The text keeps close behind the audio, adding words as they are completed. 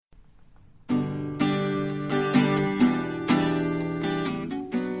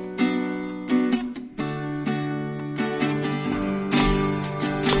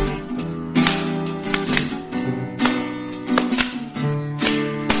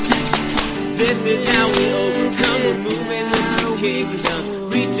This is how we overcome. We're moving with the kingdom,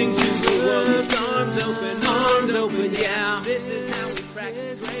 reaching to the world with arms open, yeah. This is how we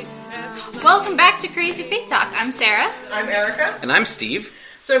practice great. Welcome back to Crazy Faith Talk. I'm Sarah. I'm Erica. And I'm Steve.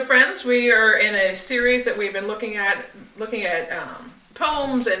 So, friends, we are in a series that we've been looking at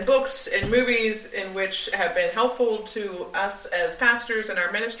poems and books and movies in which have been helpful to us as pastors in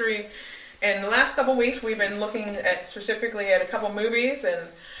our ministry. And the last couple weeks, we've been looking at specifically at a couple movies and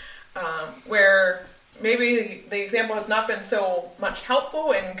where maybe the example has not been so much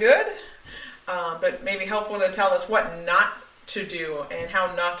helpful and good, but maybe helpful to tell us what not to do and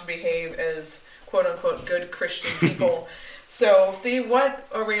how not to behave as quote-unquote good Christian people. So, Steve, what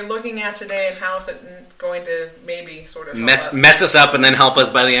are we looking at today, and how is it going to maybe sort of mess us up and then help us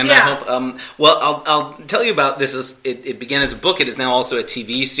by the end? Yeah. I hope. Well, I'll tell you about this. It began as a book. It is now also a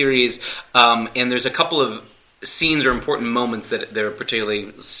TV series, and there's a couple of scenes or important moments that are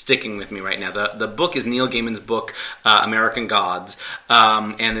particularly sticking with me right now. The book is Neil Gaiman's book, American Gods,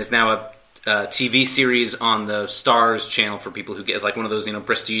 and there's now a TV series on the Stars channel for people who get, it's like one of those,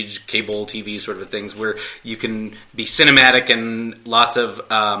 prestige cable TV sort of things where you can be cinematic and lots of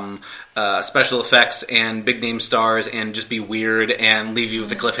special effects and big name stars and just be weird and leave you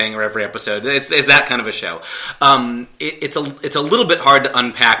with a cliffhanger every episode. It's that kind of a show. It's a little bit hard to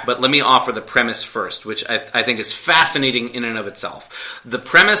unpack, but let me offer the premise first, which I think is fascinating in and of itself. The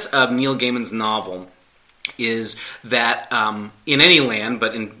premise of Neil Gaiman's novel is that in any land,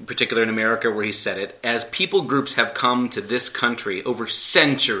 but in particular in America where he said it, as people groups have come to this country over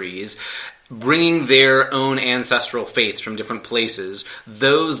centuries, bringing their own ancestral faiths from different places,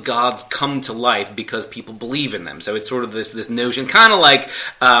 those gods come to life because people believe in them. So it's sort of this notion, kind of like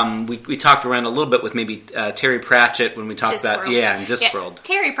we talked around a little bit with maybe Terry Pratchett when we talked about in Discworld.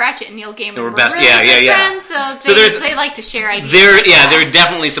 Terry Pratchett and Neil Gaiman were best, really good friends, so they like to share ideas. There are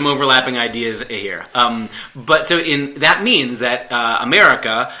definitely some overlapping ideas here. But so that means that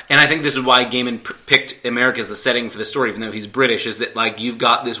America, and I think this is why Gaiman picked America as the setting for the story, even though he's British, is that like you've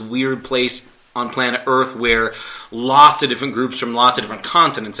got this weird place on planet Earth where lots of different groups from lots of different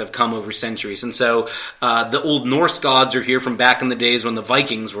continents have come over centuries. And so the old Norse gods are here from back in the days when the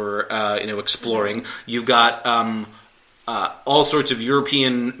Vikings were exploring. You've got all sorts of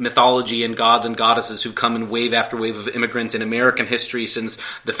European mythology and gods and goddesses who've come in wave after wave of immigrants in American history since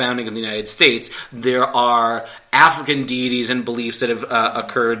the founding of the United States. There are African deities and beliefs that have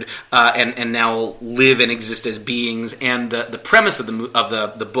occurred and now live and exist as beings. And the premise of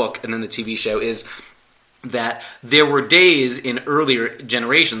the book and then the TV show is that there were days in earlier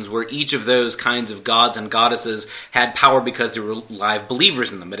generations where each of those kinds of gods and goddesses had power because there were live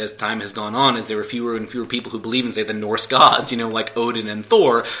believers in them. But as time has gone on, as there were fewer and fewer people who believe in, say, the Norse gods, like Odin and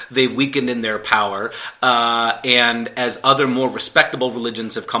Thor, they've weakened in their power. And as other more respectable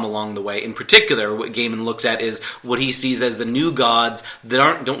religions have come along the way, in particular, what Gaiman looks at is what he sees as the new gods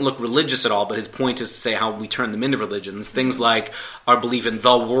that don't look religious at all, but his point is to say how we turn them into religions. Things like our belief in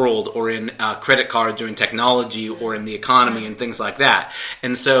the world or in credit cards or in technology or in the economy and things like that.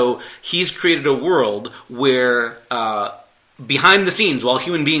 And so he's created a world where behind the scenes, while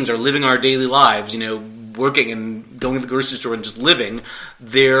human beings are living our daily lives, working and going to the grocery store and just living,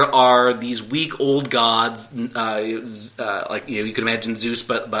 there are these weak old gods, like you can imagine Zeus,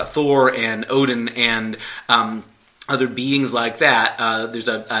 but Thor and Odin and other beings like that. There's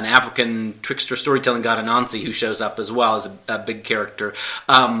an African trickster storytelling god, Anansi, who shows up as well as a big character,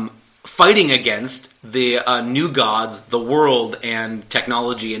 fighting against the new gods, the world, and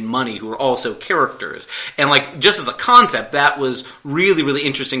technology and money, who are also characters. And just as a concept, that was really, really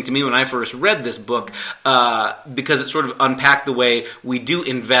interesting to me when I first read this book, because it sort of unpacked the way we do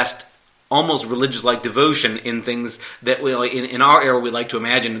invest almost religious-like devotion in things that in our era we like to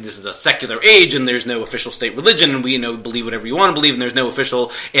imagine this is a secular age and there's no official state religion and we believe whatever you want to believe and there's no official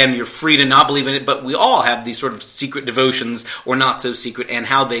and you're free to not believe in it, but we all have these sort of secret devotions or not so secret and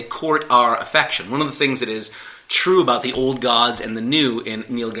how they court our affection. One of the things that is true about the old gods and the new in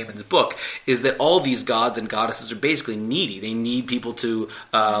Neil Gaiman's book is that all these gods and goddesses are basically needy. They need people to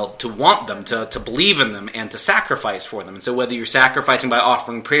want them, to believe in them, and to sacrifice for them. And so whether you're sacrificing by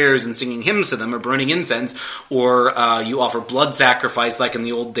offering prayers and singing hymns to them or burning incense, or you offer blood sacrifice like in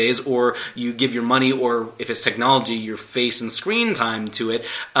the old days, or you give your money, or if it's technology, your face and screen time to it,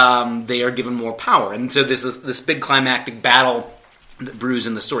 they are given more power. And so there's this big climactic battle that brews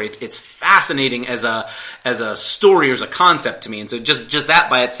in the story. It's fascinating as a story or as a concept to me, and so just that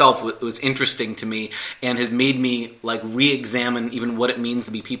by itself was interesting to me and has made me re-examine even what it means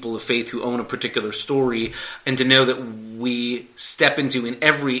to be people of faith who own a particular story, and to know that we step into in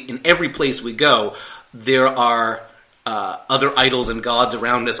every place we go, there are other idols and gods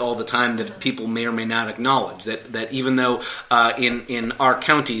around us all the time that people may or may not acknowledge. That even though in our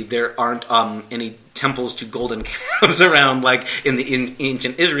county there aren't any temples to golden calves around like in the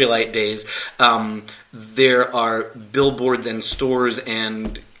ancient Israelite days, there are billboards and stores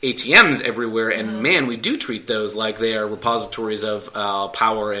and ATMs everywhere, and man, we do treat those like they are repositories of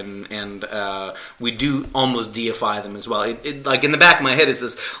power, and we do almost deify them as well. It like in the back of my head is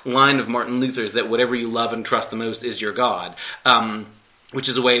this line of Martin Luther's that whatever you love and trust the most is your God. Which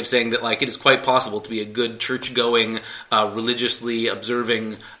is a way of saying that, like, it is quite possible to be a good church-going, religiously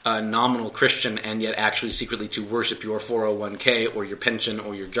observing, nominal Christian, and yet actually secretly to worship your 401k or your pension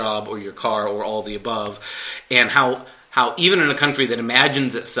or your job or your car or all the above, and how even in a country that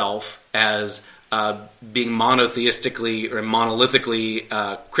imagines itself as being monotheistically or monolithically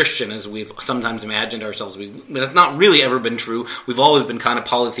Christian, as we've sometimes imagined ourselves. That's not really ever been true. We've always been kind of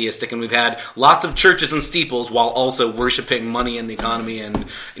polytheistic, and we've had lots of churches and steeples while also worshiping money and the economy and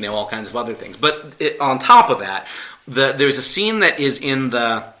all kinds of other things. But on top of that, there's a scene that is in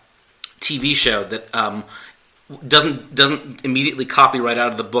the TV show that doesn't immediately copy right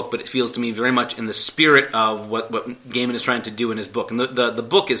out of the book, but it feels to me very much in the spirit of what Gaiman is trying to do in his book. And the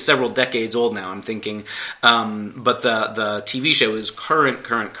book is several decades old now, I'm thinking, but the TV show is current.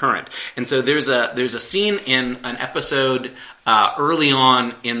 And so there's a scene in an episode early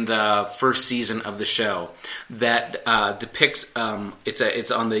on in the first season of the show that depicts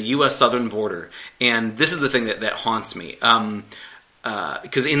it's on the U.S. southern border, and this is the thing that haunts me,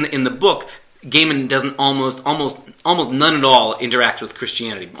 because in the book, Gaiman doesn't almost none at all interact with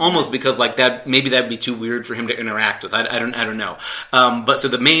Christianity. Almost because like that, maybe that would be too weird for him to interact with. I don't know. But so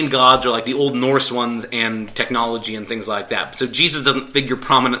the main gods are like the Old Norse ones and technology and things like that. So Jesus doesn't figure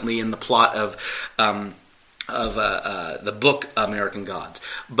prominently in the plot of the book American Gods.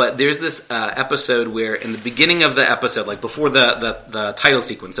 But there's this episode where in the beginning of the episode, like before the title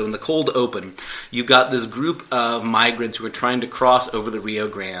sequence, so in the cold open, you've got this group of migrants who are trying to cross over the Rio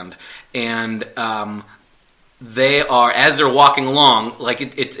Grande, and they are, as they're walking along, like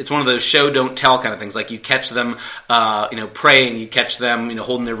it's one of those show don't tell kind of things. Like you catch them, praying. You catch them,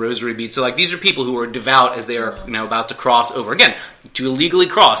 holding their rosary beads. So like these are people who are devout as they are, about to cross over again to illegally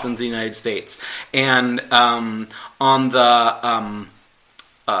cross into the United States. And on the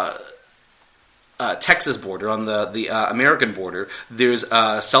Texas border, on the American border, there's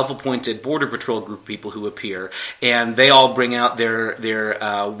a self-appointed Border Patrol group of people who appear, and they all bring out their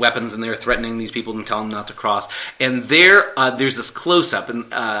weapons, and they're threatening these people and telling them not to cross. And there's this close-up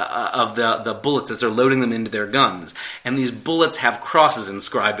of the bullets as they're loading them into their guns, and these bullets have crosses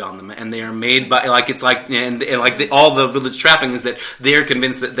inscribed on them, and they are made by all the village trapping is that they're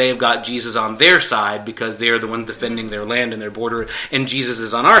convinced that they have got Jesus on their side because they're the ones defending their land and their border, and Jesus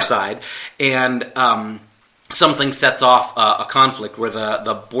is on our side, and something sets off a conflict where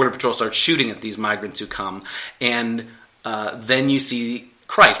the Border Patrol starts shooting at these migrants who come, and then you see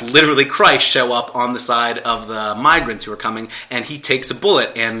literally Christ, show up on the side of the migrants who are coming, and he takes a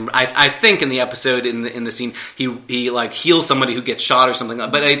bullet. And I think in the episode, in the scene, he like heals somebody who gets shot or something.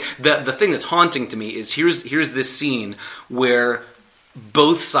 But the thing that's haunting to me is here's this scene where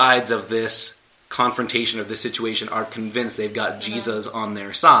both sides of this confrontation of this situation are convinced they've got Jesus on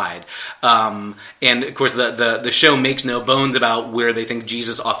their side, and of course the show makes no bones about where they think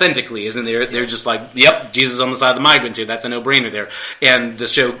Jesus authentically is, and they're just like, yep, Jesus on the side of the migrants here, that's a no-brainer there, and the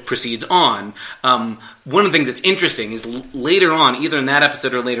show proceeds on. One of the things that's interesting is later on, either in that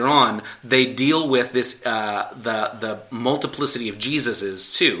episode or later on, they deal with this the multiplicity of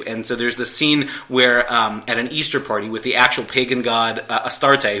Jesuses too, and so there's this scene where at an Easter party with the actual pagan god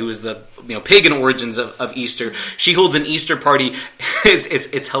Astarte, who is the pagan origins of Easter, she holds an Easter party.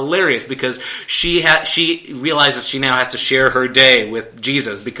 It's hilarious because she realizes she now has to share her day with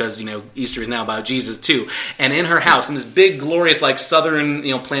Jesus because Easter is now about Jesus too. And in her house, in this big glorious like southern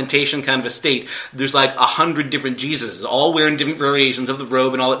plantation kind of estate, there's like 100 different Jesuses, all wearing different variations of the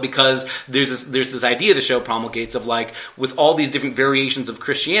robe and all that, because there's this idea the show promulgates of like with all these different variations of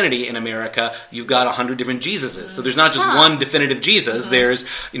Christianity in America, you've got 100 different Jesuses. So there's not just one definitive Jesus. There's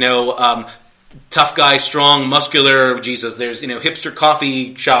tough guy, strong, muscular Jesus. There's hipster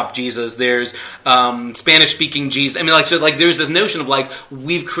coffee shop Jesus. There's Spanish-speaking Jesus. I mean, there's this notion of like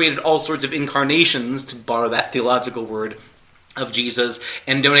we've created all sorts of incarnations, to borrow that theological word, of Jesus,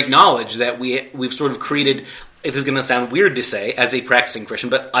 and don't acknowledge that we've sort of created it is going to sound weird to say as a practicing Christian,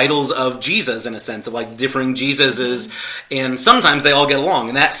 but idols of Jesus in a sense of like differing Jesuses, and sometimes they all get along.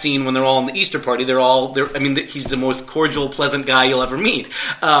 In that scene when they're all in the Easter party, he's the most cordial, pleasant guy you'll ever meet.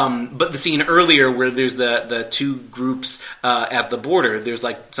 But the scene earlier where there's the two groups at the border, there's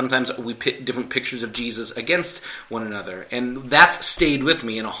like sometimes we pit different pictures of Jesus against one another, and that's stayed with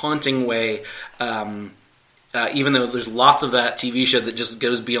me in a haunting way. Even though there's lots of that TV show that just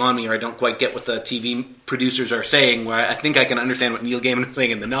goes beyond me, or I don't quite get what the TV producers are saying, where I think I can understand what Neil Gaiman is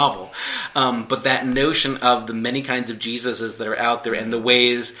saying in the novel. But that notion of the many kinds of Jesuses that are out there, and the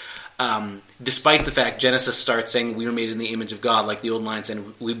ways, despite the fact Genesis starts saying we were made in the image of God, like the old line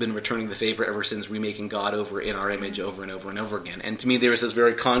saying we've been returning the favor ever since, remaking God over in our image over and over and over again. And to me, there is this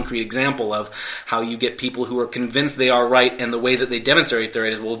very concrete example of how you get people who are convinced they are right, and the way that they demonstrate they're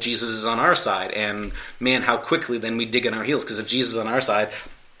right is, well, Jesus is on our side. And man, how quickly then we dig in our heels, because if Jesus is on our side,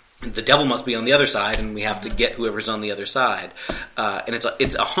 the devil must be on the other side, and we have to get whoever's on the other side. And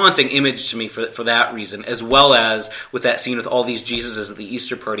it's a haunting image to me for that reason, as well as with that scene with all these Jesuses at the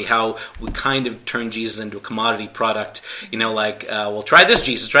Easter party, how we kind of turn Jesus into a commodity product. Well, try this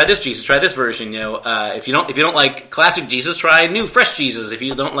Jesus, try this version. If you don't like classic Jesus, try new, fresh Jesus. If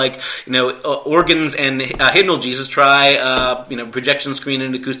you don't like organs and hymnal Jesus, try projection screen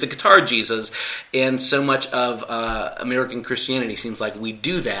and acoustic guitar Jesus. And so much of American Christianity seems like we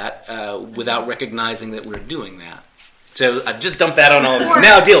do that. Without recognizing that we're doing that. So I've just dumped that on all of you.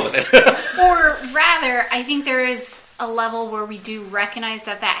 Now deal with it. Or rather, I think there is a level where we do recognize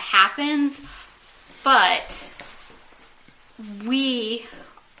that happens, but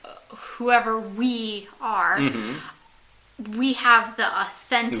whoever we are, we have the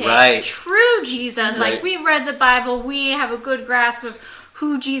authentic, true Jesus. Right. Like, we read the Bible, we have a good grasp of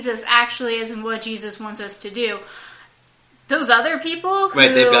who Jesus actually is and what Jesus wants us to do. Those other people,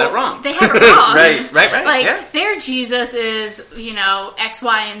 they've got it wrong. They have it wrong. right. Like, their Jesus is, X,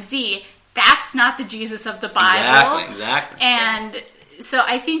 Y, and Z. That's not the Jesus of the Bible. Exactly. And so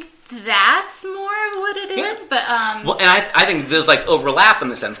I think that's more of what it is. But well, and I think there's like overlap in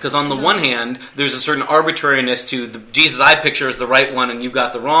the sense, because on the one hand, there's a certain arbitrariness to the Jesus I picture as the right one, and you've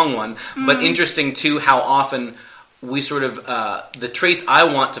got the wrong one. But interesting too, how often we sort of, the traits I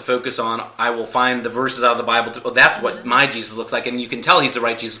want to focus on, I will find the verses out of the Bible. That's what my Jesus looks like. And you can tell he's the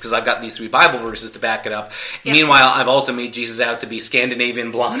right Jesus because I've got these 3 Bible verses to back it up. Yeah. Meanwhile, I've also made Jesus out to be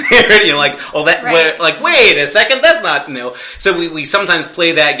Scandinavian blonde haired. Wait a second, that's not, So we sometimes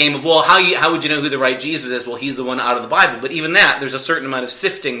play that game of, well, how would you know who the right Jesus is? Well, he's the one out of the Bible. But even that, there's a certain amount of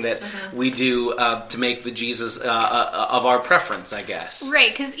sifting that we do to make the Jesus of our preference, I guess. Right,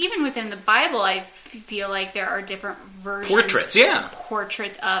 because even within the Bible, I feel like there are different versions.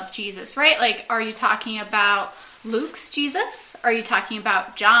 Portraits of Jesus, right? Like, are you talking about Luke's Jesus? Are you talking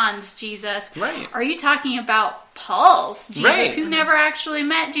about John's Jesus? Right. Are you talking about Paul's Jesus, right, who never actually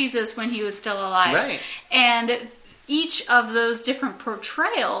met Jesus when he was still alive? Right. And each of those different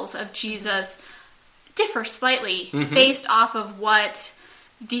portrayals of Jesus differ slightly based off of what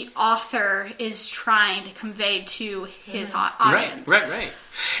the author is trying to convey to his audience. Right.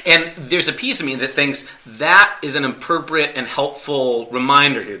 And there's a piece of me that thinks that is an appropriate and helpful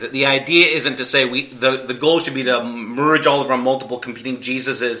reminder here, that the idea isn't to say the goal should be to merge all of our multiple competing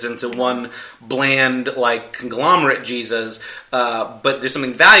Jesuses into one bland, like, conglomerate Jesus, but there's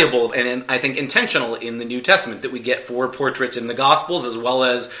something valuable and I think intentional in the New Testament that we get 4 portraits in the Gospels as well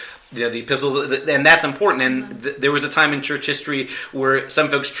as the epistles, and that's important. And there was a time in church history where some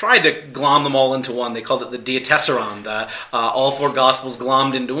folks tried to glom them all into one. They called it the Diatessaron, all 4 Gospels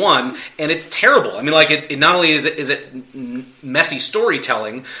glommed into one, and it's terrible. I mean, like, it not only is it messy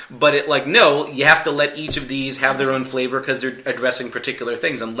storytelling, but you have to let each of these have their own flavor because they're addressing particular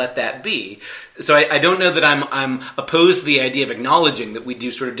things, and let that be. So I don't know that I'm opposed to the idea of acknowledging that we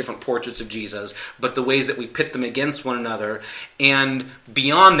do sort of different portraits of Jesus, but the ways that we pit them against one another, and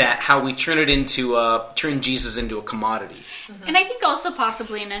beyond that, how we turn Jesus into a commodity. And I think also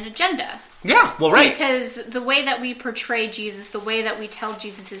possibly in an agenda. Yeah, well, right. Because the way that we portray Jesus, the way that we tell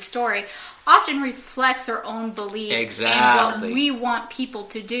Jesus' story, often reflects our own beliefs and what we want people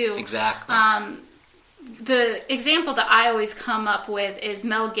to do. Exactly. The example that I always come up with is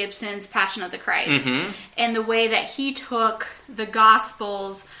Mel Gibson's Passion of the Christ, and the way that he took the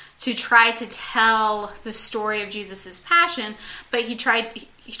Gospels to try to tell the story of Jesus' passion, but he tried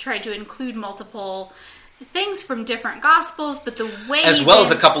to include multiple things from different Gospels, but the way as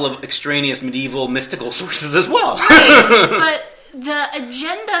a couple of extraneous medieval mystical sources as well. Right. But the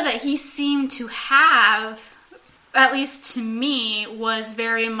agenda that he seemed to have, at least to me, was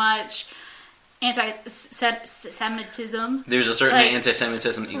very much anti-Semitism. There's a certain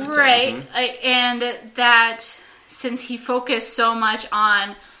anti-Semitism, you could right? say. And that since he focused so much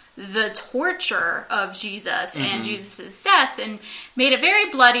on the torture of Jesus and Jesus' death and made it very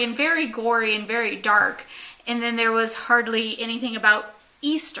bloody and very gory and very dark, and then there was hardly anything about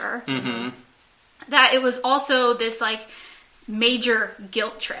Easter, that it was also this like major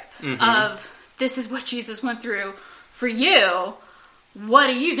guilt trip of this is what Jesus went through for you. What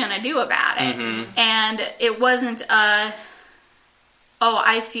are you going to do about it? And it wasn't I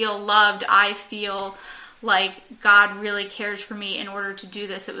feel loved. I feel like God really cares for me in order to do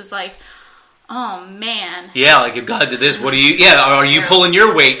this. It was like, oh man. Yeah, like if God did this, what are you pulling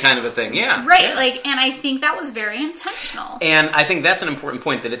your weight kind of a thing. Yeah. Right, yeah. like, and I think that was very intentional. And I think that's an important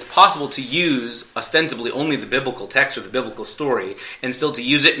point, that it's possible to use ostensibly only the biblical text or the biblical story and still to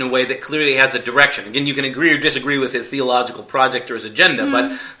use it in a way that clearly has a direction. Again, you can agree or disagree with his theological project or his agenda,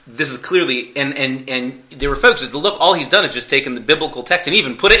 but this is clearly, and there were folks, look, all he's done is just taken the biblical text and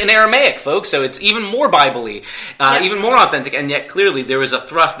even put it in Aramaic, folks, so it's even more Bible-y, even more authentic, and yet clearly there is a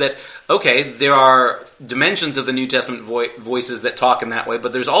thrust that, okay, there are dimensions of the New Testament voices that talk in that way,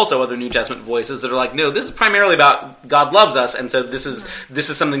 but there's also other New Testament voices that are like, no, this is primarily about God loves us, and so this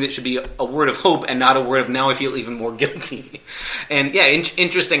is something that should be a word of hope and not a word of now I feel even more guilty. And yeah,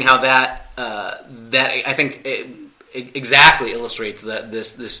 interesting how that I think exactly illustrates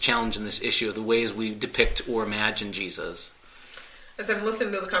this challenge and this issue of the ways we depict or imagine Jesus. As I'm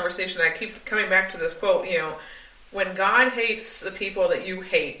listening to this conversation, I keep coming back to this quote, when God hates the people that you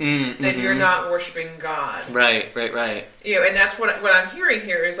hate, then you're not worshiping God. Right. And that's what I'm hearing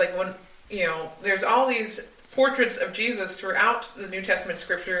here is like when, there's all these portraits of Jesus throughout the New Testament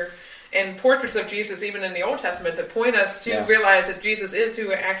scripture and portraits of Jesus even in the Old Testament that point us to realize that Jesus is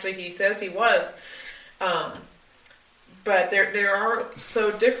who actually he says he was. But they are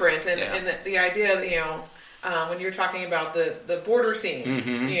so different. And the idea that, when you're talking about the border scene,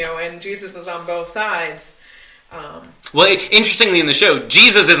 and Jesus is on both sides. Well, interestingly in the show,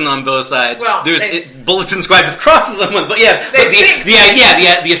 Jesus isn't on both sides. Well, there's bullets inscribed with crosses on one, but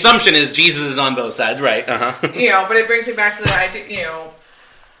the assumption is Jesus is on both sides, right? But it brings me back to the idea.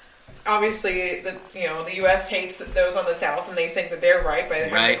 Obviously, the U.S. hates those on the South, and they think that they're right by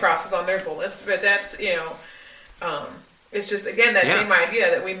having the crosses on their bullets. But that's it's just again that same idea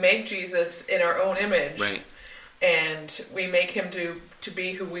that we make Jesus in our own image, right? And we make him to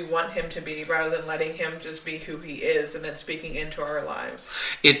be who we want him to be rather than letting him just be who he is and then speaking into our lives.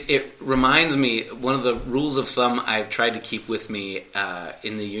 It reminds me, one of the rules of thumb I've tried to keep with me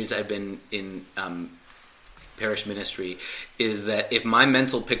in the years I've been in parish ministry is that if my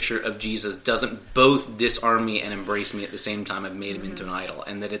mental picture of Jesus doesn't both disarm me and embrace me at the same time, I've made him into an idol.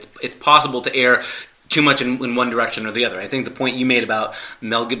 And that it's possible to err too much in one direction or the other. I think the point you made about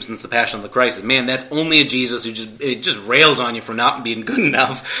Mel Gibson's The Passion of the Christ is, man, that's only a Jesus who just rails on you for not being good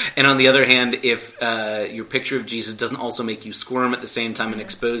enough. And on the other hand, if your picture of Jesus doesn't also make you squirm at the same time and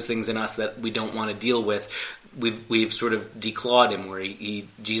expose things in us that we don't want to deal with, we've sort of declawed him, where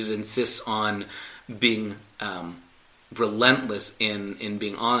Jesus insists on being relentless in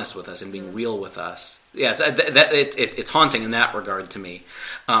being honest with us and being real with us. Yeah, it's haunting in that regard to me.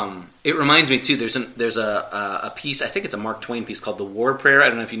 It reminds me too. There's a piece. I think it's a Mark Twain piece called "The War Prayer." I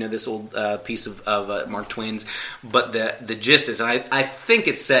don't know if you know this old piece of Mark Twain's, but the gist is, and I think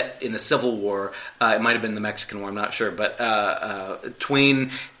it's set in the Civil War. It might have been the Mexican War. I'm not sure, but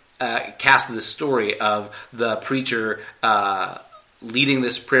Twain cast this story of the preacher leading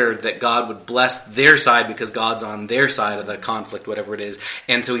this prayer that God would bless their side because God's on their side of the conflict, whatever it is.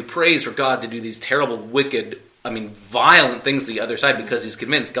 And so he prays for God to do these terrible, wicked, violent things to the other side because he's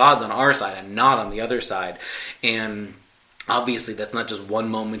convinced God's on our side and not on the other side. And obviously that's not just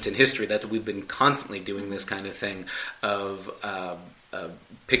one moment in history. That we've been constantly doing this kind of thing of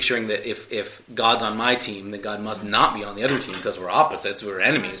picturing that if God's on my team, then God must not be on the other team because we're opposites, we're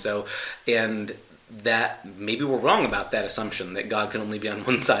enemies. So, and that maybe we're wrong about that assumption that God can only be on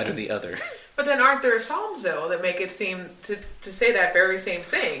one side or the other. But then aren't there Psalms, though, that make it seem to say that very same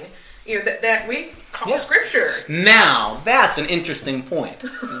thing? That we call Scripture. Now, that's an interesting point.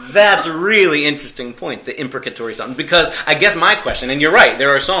 That's a really interesting point, the imprecatory Psalm. Because I guess my question, and you're right,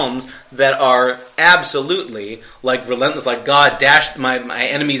 there are Psalms that are absolutely like relentless, like God dashed my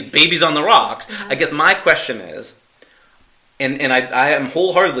enemy's babies on the rocks. I guess my question is, and I am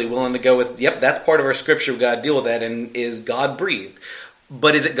wholeheartedly willing to go with, yep, that's part of our scripture, we've got to deal with that, and is God breathed.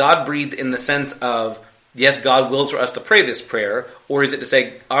 But is it God breathed in the sense of, yes, God wills for us to pray this prayer, or is it to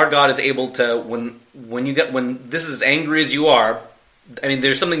say our God is able to, when this is as angry as you are, I mean,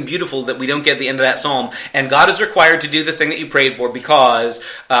 there's something beautiful that we don't get at the end of that psalm. And God is required to do the thing that you prayed for because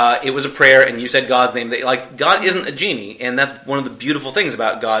it was a prayer and you said God's name. Like, God isn't a genie. And that's one of the beautiful things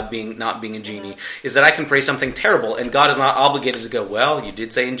about God not being a genie, is that I can pray something terrible and God is not obligated to go, well, you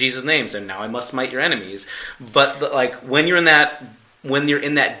did say in Jesus' name, so now I must smite your enemies. But like, when you're in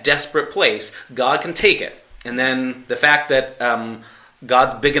that desperate place, God can take it. And then the fact that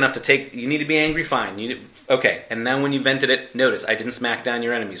God's big enough to take, you need to be angry, fine. Okay, and now when you vented it, notice I didn't smack down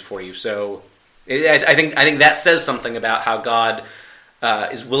your enemies for you. So I think that says something about how God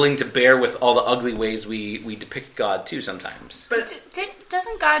is willing to bear with all the ugly ways we depict God too sometimes. But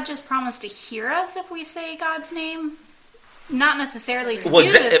doesn't God just promise to hear us if we say God's name? Not necessarily to do the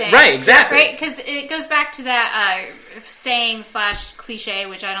thing. Right, exactly. Right, because it goes back to that saying / cliche,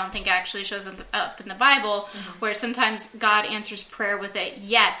 which I don't think actually shows up in the Bible, where sometimes God answers prayer with a,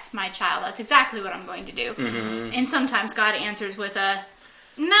 yes, my child, that's exactly what I'm going to do. And sometimes God answers with a,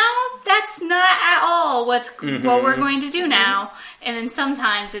 no, that's not at all what we're going to do now. And then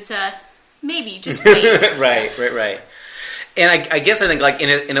sometimes it's a, maybe, just wait. Right. And I guess I think, like,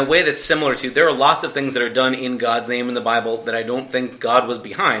 in a way that's similar to, there are lots of things that are done in God's name in the Bible that I don't think God was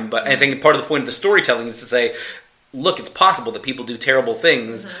behind, but I think part of the point of the storytelling is to say, look, it's possible that people do terrible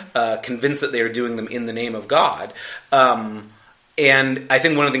things, convinced that they are doing them in the name of God. And I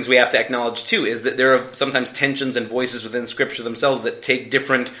think one of the things we have to acknowledge, too, is that there are sometimes tensions and voices within Scripture themselves that take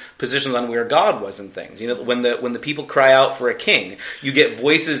different positions on where God was in things. You know, when the people cry out for a king, you get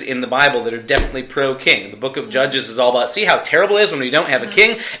voices in the Bible that are definitely pro-king. The book of Judges is all about, see how terrible it is when we don't have a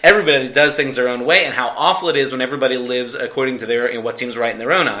king? Everybody does things their own way, and how awful it is when everybody lives according to what seems right in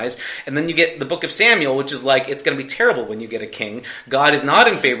their own eyes. And then you get the book of Samuel, which is like, it's going to be terrible when you get a king. God is not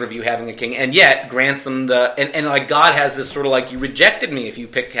in favor of you having a king, and yet grants them and like God has this sort of like, you rejected me if you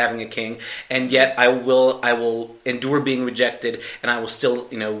pick having a king, and yet I will endure being rejected, and I will still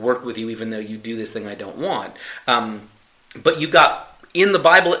work with you even though you do this thing I don't want. But you've got in the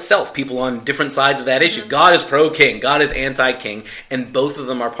Bible itself people on different sides of that issue. God is pro-king, God is anti-king, and both of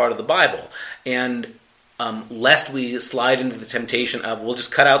them are part of the Bible. And lest we slide into the temptation of, we'll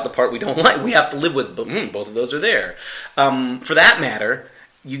just cut out the part we don't like, we have to live with, but both of those are there. For that matter,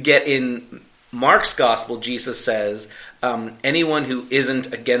 you get in Mark's gospel, Jesus says, anyone who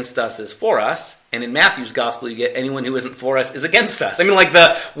isn't against us is for us. And in Matthew's gospel, you get anyone who isn't for us is against us. I mean, like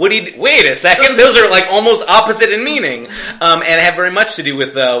wait a second, those are like almost opposite in meaning. And have very much to do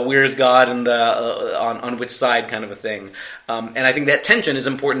with where's God and on which side kind of a thing. And I think that tension is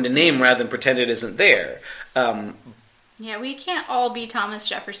important to name rather than pretend it isn't there. Yeah, we can't all be Thomas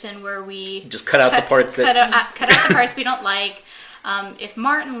Jefferson where we just cut out the parts cut out the parts we don't like. If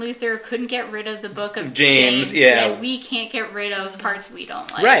Martin Luther couldn't get rid of the book of James, then we can't get rid of parts we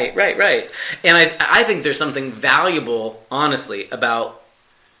don't like. Right. And I think there's something valuable, honestly, about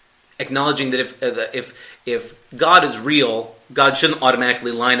acknowledging that if God is real, God shouldn't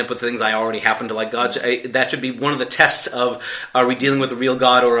automatically line up with things I already happen to like. That should be one of the tests of, are we dealing with a real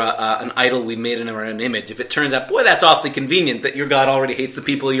God or an idol we made in our own image? If it turns out, boy, that's awfully convenient that your God already hates the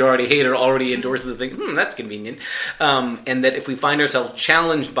people you already hate or already endorses the thing, that's convenient. And that if we find ourselves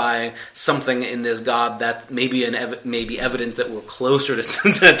challenged by something in this God, that's maybe evidence that we're closer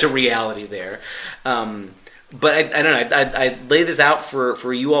to reality there. But I don't know. I lay this out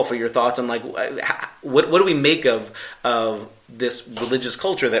for you all for your thoughts on like what do we make of this religious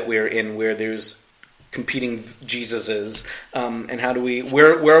culture that we're in, where there's competing Jesuses, and how do we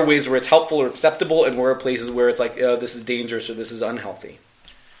where are ways where it's helpful or acceptable, and where are places where it's like this is dangerous or this is unhealthy.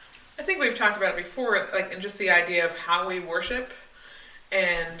 I think we've talked about it before, like in just the idea of how we worship.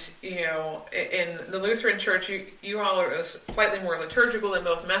 And, in the Lutheran Church, you all are slightly more liturgical than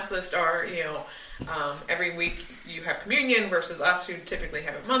most Methodists are. Every week you have communion versus us who typically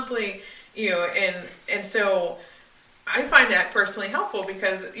have it monthly. And so I find that personally helpful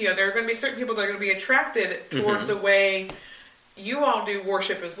because, there are going to be certain people that are going to be attracted towards the way you all do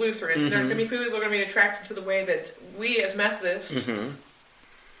worship as Lutherans. And there are going to be people that are going to be attracted to the way that we as Methodists,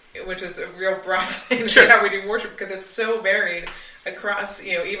 which is a real broad thing, how we do worship, because it's so varied across,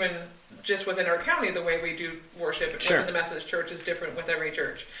 even just within our county, the way we do worship within the Methodist Church is different with every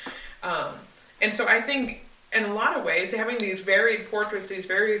church. And so I think, in a lot of ways, having these varied portraits, these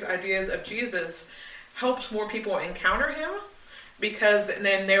various ideas of Jesus, helps more people encounter him, because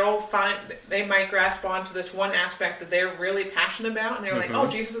then they might grasp onto this one aspect that they're really passionate about, and they're like, oh,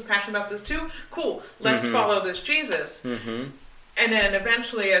 Jesus is passionate about this too? Cool, let's follow this Jesus. And then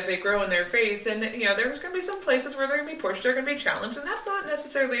eventually, as they grow in their faith, then there's going to be some places where they're going to be pushed, they're going to be challenged, and that's not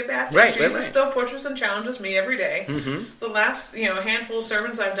necessarily a bad thing. Jesus still pushes and challenges me every day. The last handful of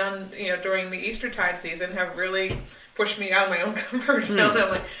sermons I've done during the Eastertide season have really push me out of my own comfort zone. I'm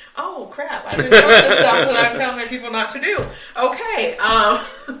like, oh crap, I've been doing this stuff that I'm telling my people not to do. Okay,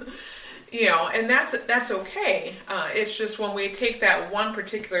 and that's okay. It's just when we take that one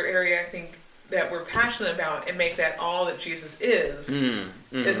particular area, I think, that we're passionate about and make that all that Jesus is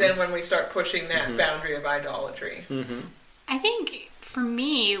then when we start pushing that boundary of idolatry. I think for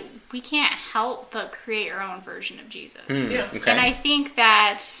me, we can't help but create our own version of Jesus. Yeah. Okay. And I think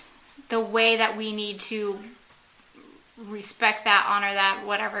that the way that we need to respect that, honor that,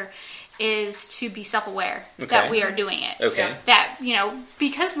 whatever, is to be self-aware that we are doing it. Okay. That,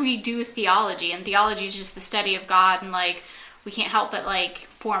 because we do theology, and theology is just the study of God, and we can't help but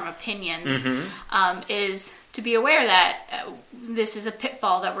form opinions, is to be aware that this is a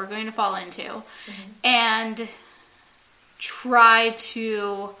pitfall that we're going to fall into, and try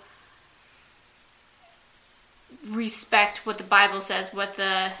to respect what the Bible says,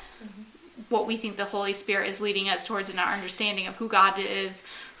 what we think the Holy Spirit is leading us towards in our understanding of who God is,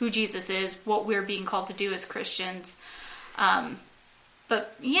 who Jesus is, what we're being called to do as Christians.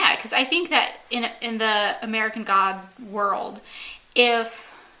 But yeah, because I think that in the American God world, if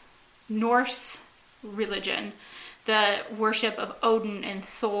Norse religion, the worship of Odin and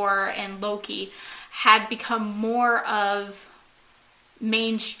Thor and Loki, had become more of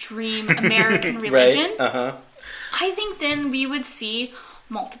mainstream American religion, I think then we would see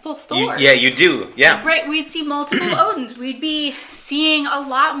multiple Thors. You do. Yeah. Right, we'd see multiple Odins. We'd be seeing a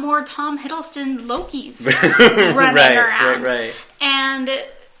lot more Tom Hiddleston Lokis running around. Right. And,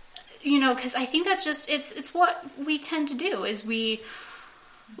 because I think that's just, it's what we tend to do, is we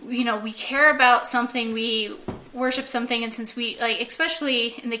care about something, we worship something, and since we,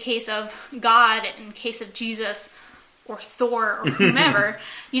 especially in the case of God, in the case of Jesus, or Thor, or whomever,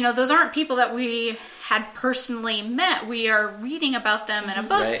 those aren't people that we had personally met. We are reading about them in a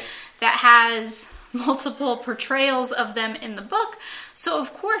book that has multiple portrayals of them in the book. So,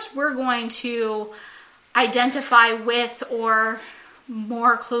 of course, we're going to identify with or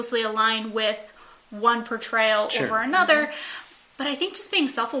more closely align with one portrayal over another. But I think just being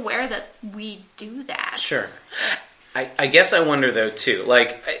self-aware that we do that. Sure. I guess I wonder, though, too,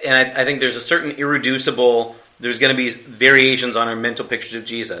 and I think there's a certain irreducible, there's going to be variations on our mental pictures of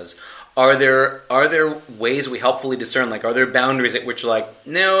Jesus. Are there ways we helpfully discern, are there boundaries at which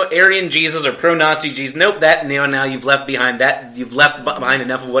no, Aryan Jesus or pro-Nazi Jesus, nope, now you've left behind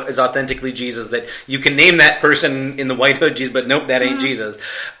enough of what is authentically Jesus that you can name that person in the white hood Jesus, but nope, that ain't Jesus.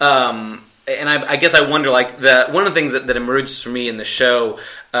 And I guess I wonder, one of the things that emerges for me in the show,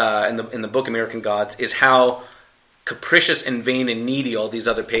 in the book American Gods, is how capricious and vain and needy all these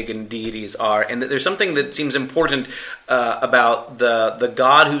other pagan deities are, and that there's something that seems important about the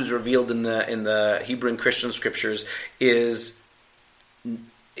God who's revealed in the Hebrew and Christian scriptures is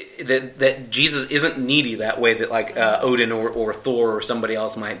that Jesus isn't needy that way that Odin or Thor or somebody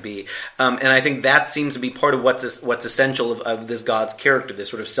else might be, and I think that seems to be part of what's essential of this God's character, this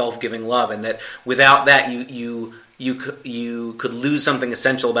sort of self-giving love, and that without that you could lose something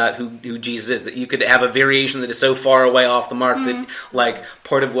essential about who Jesus is, that you could have a variation that is so far away off the mark that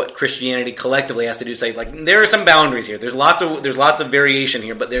part of what Christianity collectively has to do is say there are some boundaries here. There's lots of variation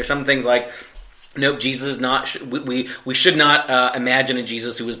here, but there's some things nope, Jesus is not. We should not imagine a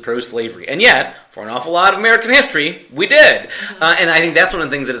Jesus who was pro-slavery, and yet for an awful lot of American history, we did. And I think that's one of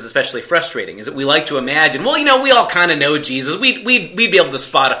the things that is especially frustrating, is that we like to imagine. Well, we all kind of know Jesus. We'd be able to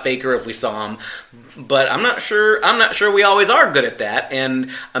spot a faker if we saw him. But I'm not sure we always are good at that.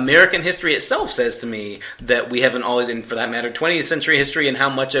 And American history itself says to me that we haven't always, and for that matter, 20th century history and how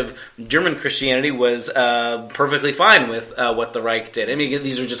much of German Christianity was perfectly fine with what the Reich did. I mean,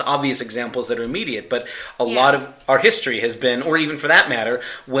 these are just obvious examples that are immediate. But a lot of our history has been, or even for that matter,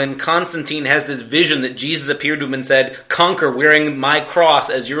 when Constantine has this vision that Jesus appeared to him and said, "Conquer, wearing my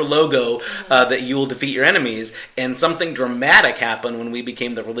cross as your logo, that you will defeat your enemies." And something dramatic happened when we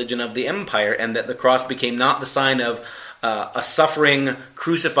became the religion of the empire, and that the cross became not the sign of a suffering,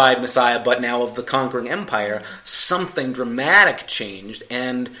 crucified Messiah, but now of the conquering empire. Something dramatic changed,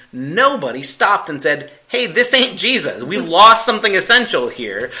 and nobody stopped and said, "Hey, this ain't Jesus. We've lost something essential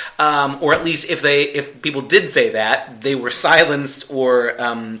here." Or at least if people did say that, they were silenced or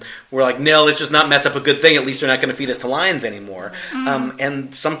were like, "No, let's just not mess up a good thing. At least they're not going to feed us to lions anymore."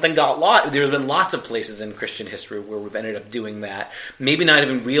 And something got lost. There's been lots of places in Christian history where we've ended up doing that, maybe not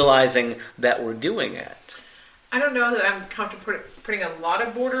even realizing that we're doing it. I don't know that I'm comfortable putting a lot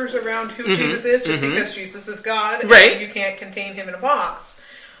of borders around who Jesus is, just because Jesus is God, and you can't contain him in a box.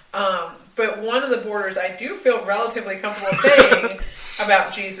 But one of the borders I do feel relatively comfortable saying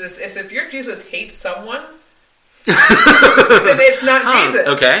about Jesus is if your Jesus hates someone, then it's not Jesus.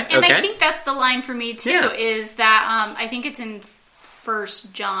 Okay. And I think that's the line for me too. Is that I think it's in 1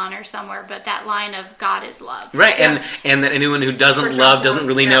 John or somewhere, but that line of God is love. Right, and that anyone who doesn't love doesn't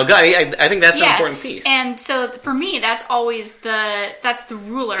really know God. I think that's an important piece. And so for me, that's always the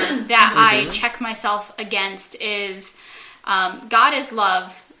ruler that I check myself against is God is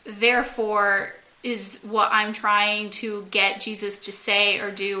love, therefore is what I'm trying to get Jesus to say or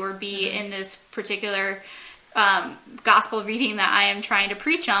do or be in this particular gospel reading that I am trying to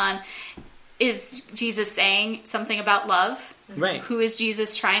preach on. Is Jesus saying something about love? Right. Who is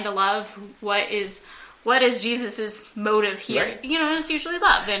Jesus trying to love? What is Jesus's motive here? Right. It's usually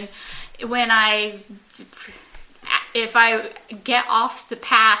love. And if I get off the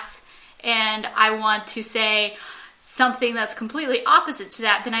path and I want to say something that's completely opposite to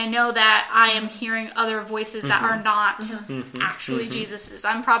that, then I know that I am hearing other voices that are not actually Jesus's.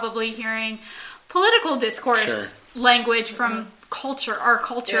 I'm probably hearing political discourse language from our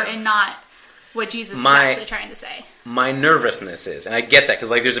culture, and not what Jesus is actually trying to say. My nervousness is, and I get that, because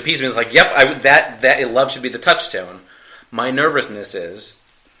there's a piece of me that's like, yep, that love should be the touchstone. My nervousness is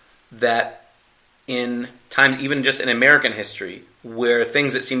that in times, even just in American history, where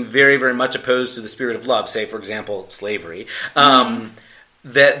things that seem very, very much opposed to the spirit of love, say, for example, slavery,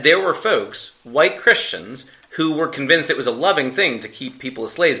 that there were folks, white Christians, who were convinced it was a loving thing to keep people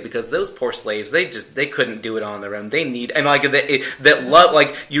as slaves, because those poor slaves, they couldn't do it on their own. They need, and that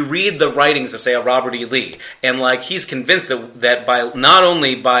love, you read the writings of, say, a Robert E. Lee, and he's convinced that by, not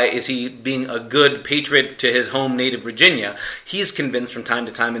only by is he being a good patriot to his home native Virginia, he's convinced from time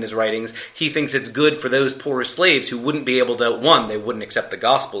to time in his writings, he thinks it's good for those poor slaves who wouldn't be able to, one, they wouldn't accept the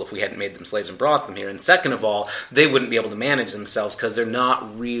gospel if we hadn't made them slaves and brought them here, and second of all, they wouldn't be able to manage themselves because they're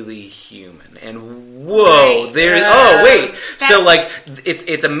not really human. And whoa,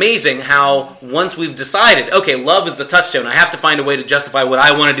 it's amazing how once we've decided, okay, love is the touchstone, I have to find a way to justify what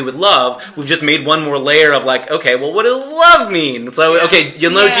I want to do with love, we've just made one more layer of okay, well, what does love mean? So, okay,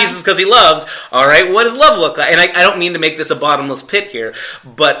 you'll know Jesus because he loves, alright, what does love look like? And I don't mean to make this a bottomless pit here,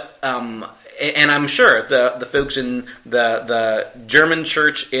 but and I'm sure the folks in the German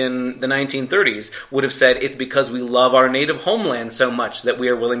church in the 1930s would have said it's because we love our native homeland so much that we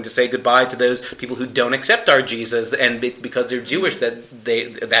are willing to say goodbye to those people who don't accept our Jesus, and it's because they're Jewish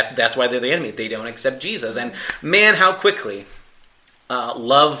that's why they're the enemy. They don't accept Jesus. And man, how quickly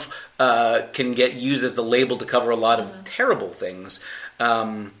love can get used as the label to cover a lot of terrible things.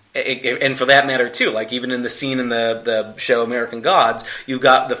 And for that matter, too, even in the scene in the show American Gods, you've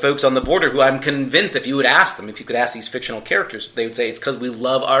got the folks on the border who I'm convinced if you could ask these fictional characters, they would say it's because we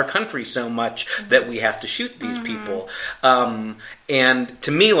love our country so much that we have to shoot these people. And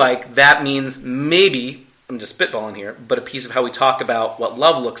to me, that means maybe, I'm just spitballing here, but a piece of how we talk about what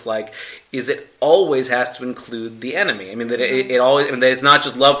love looks like is it always has to include the enemy. I mean, that that it's not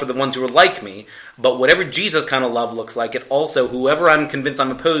just love for the ones who are like me, but whatever Jesus kind of love looks like, it also, whoever I'm convinced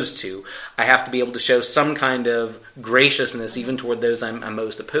I'm opposed to, I have to be able to show some kind of graciousness even toward those I'm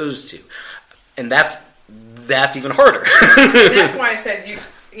most opposed to. And that's even harder. That's why I said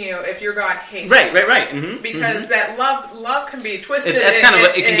if your God hates. Right. Mm-hmm. Because that love can be twisted.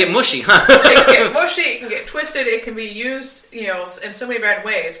 It can get mushy, huh? It can get mushy, it can get twisted, it can be used, in so many bad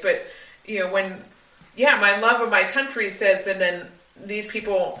ways. But, when, my love of my country says, and then these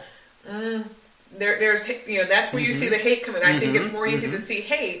people, there's, that's where you see the hate coming. I think it's more easy to see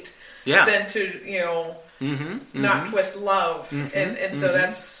hate than to, not twist love. And so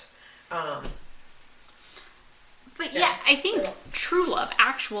that's, But I think true love,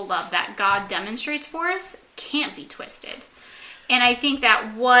 actual love that God demonstrates for us can't be twisted. And I think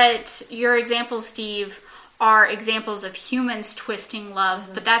that what your examples, Steve, are examples of humans twisting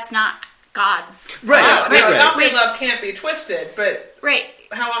love, but that's not God's love. Agape love can't be twisted, but right.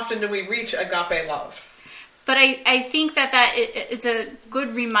 How often do we reach agape love? But I think that it's a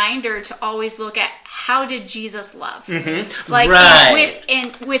good reminder to always look at how did Jesus love, with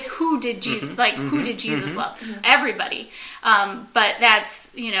who did Jesus who did Jesus love? Everybody, but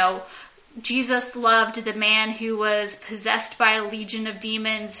that's Jesus loved the man who was possessed by a legion of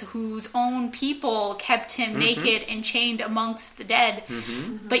demons, whose own people kept him naked and chained amongst the dead,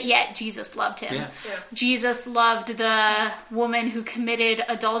 but yet Jesus loved him. Jesus loved the woman who committed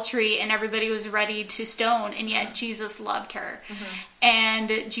adultery and everybody was ready to stone, and yet Jesus loved her.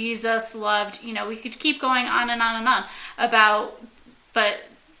 And Jesus loved, we could keep going on and on and on but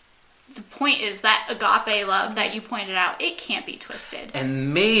the point is that agape love that you pointed out, it can't be twisted.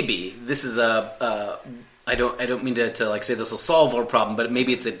 And maybe this is I don't mean to say this will solve our problem, but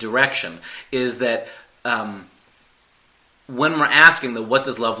maybe it's a direction, is that when we're asking, though, what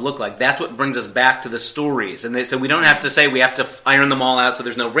does love look like, that's what brings us back to the stories. And so we don't have to say we have to iron them all out so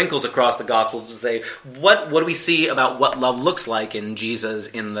there's no wrinkles across the Gospels to say, what do we see about what love looks like in Jesus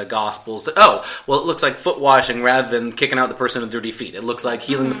in the Gospels? Oh, well, it looks like foot washing rather than kicking out the person with dirty feet. It looks like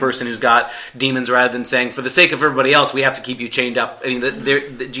healing the person who's got demons rather than saying, for the sake of everybody else, we have to keep you chained up. I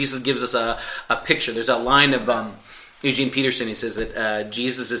mean, Jesus gives us a picture. There's a line of... Eugene Peterson, he says that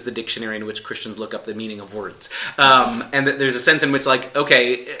Jesus is the dictionary in which Christians look up the meaning of words. And that there's a sense in which, like,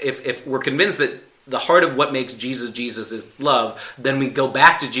 okay, if we're convinced that the heart of what makes Jesus Jesus is love, then we go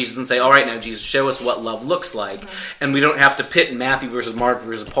back to Jesus and say, all right, now, Jesus, show us what love looks like. Mm-hmm. And we don't have to pit Matthew versus Mark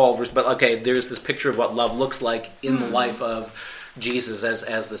versus Paul but, okay, there's this picture of what love looks like in the life of Jesus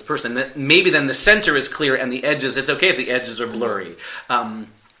as this person. That maybe then the center is clear and the edges, it's okay if the edges are blurry.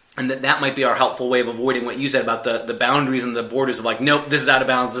 And that might be our helpful way of avoiding what you said about the boundaries and the borders of like, nope, this is out of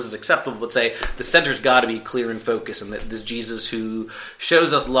bounds, this is acceptable. But say the center's got to be clear and focused, and that this Jesus who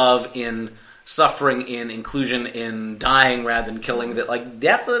shows us love in suffering, in inclusion, in dying rather than killing, that like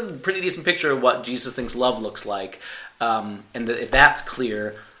that's a pretty decent picture of what Jesus thinks love looks like. And that if that's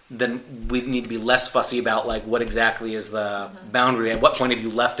clear, then we need to be less fussy about like what exactly is the boundary. At what point have you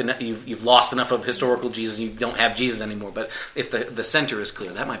left? You've lost enough of historical Jesus, and you don't have Jesus anymore. But if the center is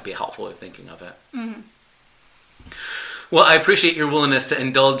clear, that might be a helpful way of thinking of it. Mm-hmm. Well, I appreciate your willingness to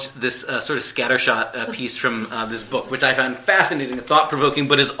indulge this sort of scattershot piece from this book, which I found fascinating and thought-provoking,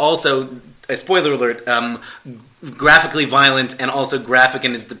 but is also, a spoiler alert, graphically violent and also graphic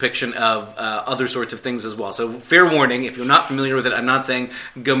in its depiction of other sorts of things as well. So fair warning, if you're not familiar with it, I'm not saying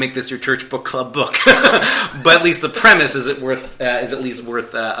go make this your church book club book, but at least the premise is at least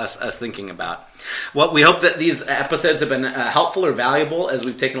worth us thinking about. Well, we hope that these episodes have been helpful or valuable as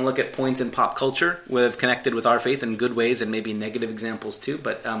we've taken a look at points in pop culture. We've connected with our faith in good ways and maybe negative examples too.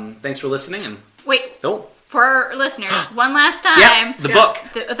 But thanks for listening. And wait. Oh. For our listeners, one last time. Yeah, the book.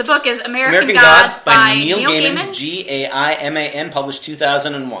 The book is American Gods by Neil Gaiman. Gaiman, published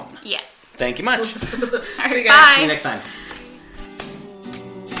 2001. Yes. Thank you much. All right, See you guys. bye. See you next time.